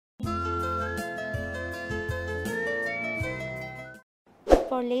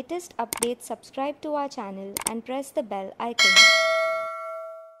For latest updates, subscribe to our channel and press the bell icon.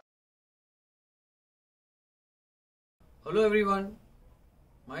 Hello everyone,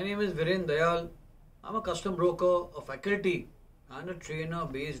 my name is Viren Dayal. I'm a custom broker, a faculty and a trainer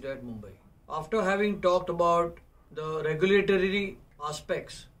based at Mumbai. After having talked about the regulatory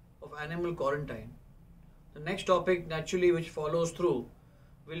aspects of animal quarantine, the next topic naturally which follows through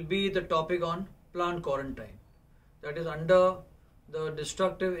will be the topic on plant quarantine. That is under the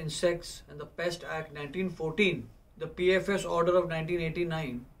Destructive Insects and the Pest Act 1914, the PFS Order of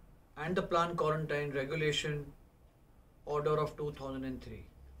 1989 and the Plant Quarantine Regulation Order of 2003.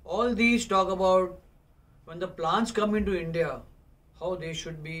 All these talk about when the plants come into India, how they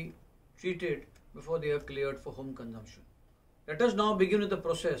should be treated before they are cleared for home consumption. Let us now begin with the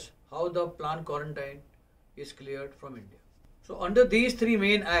process, how the plant quarantine is cleared from India. So under these three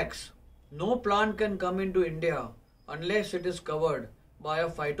main acts, no plant can come into India unless it is covered by a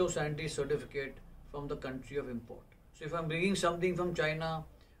phytosanitary certificate from the country of import. So if I am bringing something from China,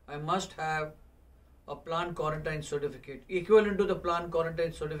 I must have a plant quarantine certificate equivalent to the plant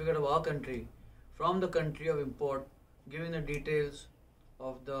quarantine certificate of our country from the country of import, giving the details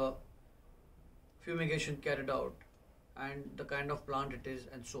of the fumigation carried out and the kind of plant it is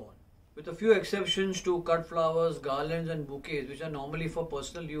and so on. With a few exceptions to cut flowers, garlands and bouquets which are normally for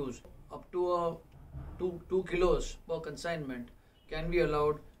personal use, up to 2 kilos per consignment can be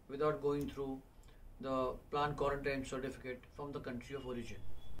allowed without going through the plant quarantine certificate from the country of origin.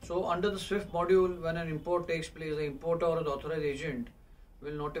 So under the SWIFT module, when an import takes place, the importer or the authorized agent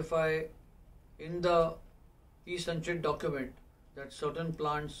will notify in the e-Sanchit document that certain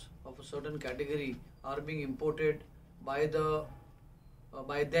plants of a certain category are being imported by them,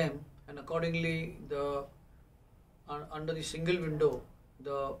 and accordingly under the single window,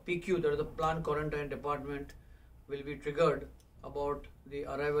 the PQ, that is the plant quarantine department, will be triggered about the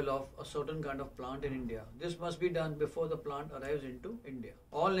arrival of a certain kind of plant in India. This must be done before the plant arrives into India.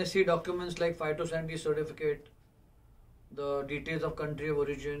 All necessary documents like phytosanitary certificate, the details of country of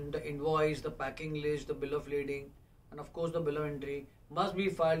origin, the invoice, the packing list, the bill of lading, and of course the bill of entry must be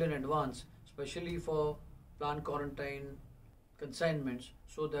filed in advance, especially for plant quarantine consignments,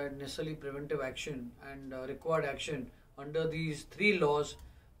 so that necessary preventive action and required action under these three laws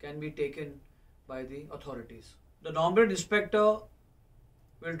can be taken by the authorities. The nominated inspector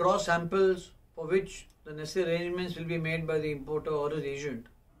will draw samples for which the necessary arrangements will be made by the importer or his agent,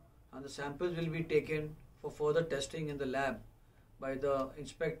 and the samples will be taken for further testing in the lab by the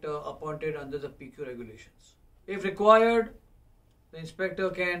inspector appointed under the PQ regulations. If required, the inspector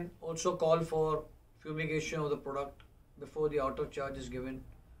can also call for fumigation of the product before the out of charge is given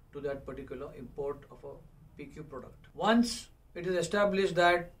to that particular import of a PQ product. Once it is established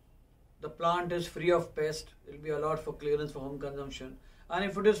that the plant is free of pest, it will be allowed for clearance for home consumption, and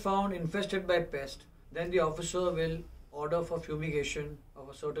if it is found infested by pest, then the officer will order for fumigation of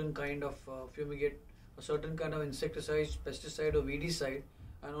a certain kind of a certain kind of insecticide, pesticide or weedicide,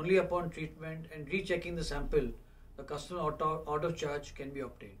 and only upon treatment and rechecking the sample, the customer out of charge can be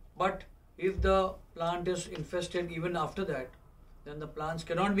obtained. But if the plant is infested even after that, then the plants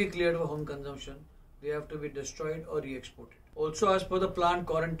cannot be cleared for home consumption. They have to be destroyed or re-exported. Also, as per the plant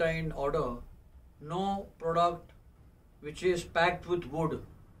quarantine order, no product which is packed with wood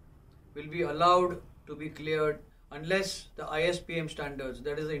will be allowed to be cleared unless the ISPM standards,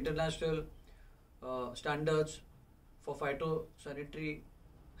 that is the international standards for phytosanitary,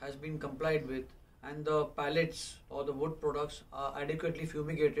 has been complied with, and the pallets or the wood products are adequately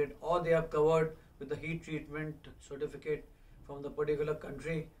fumigated or they are covered with the heat treatment certificate from the particular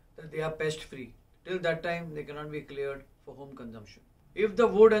country that they are pest free. Till that time, they cannot be cleared for home consumption. If the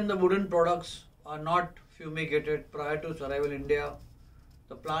wood and the wooden products are not fumigated prior to its arrival in India,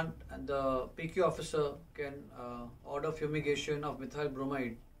 the plant and the PQ officer can order fumigation of methyl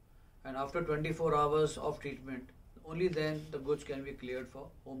bromide, and after 24 hours of treatment, only then the goods can be cleared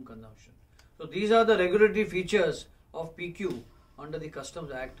for home consumption. So these are the regulatory features of PQ under the Customs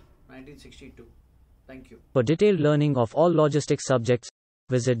Act 1962. Thank you. For detailed learning of all logistics subjects,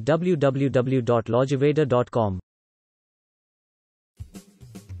 visit www.logiveda.com.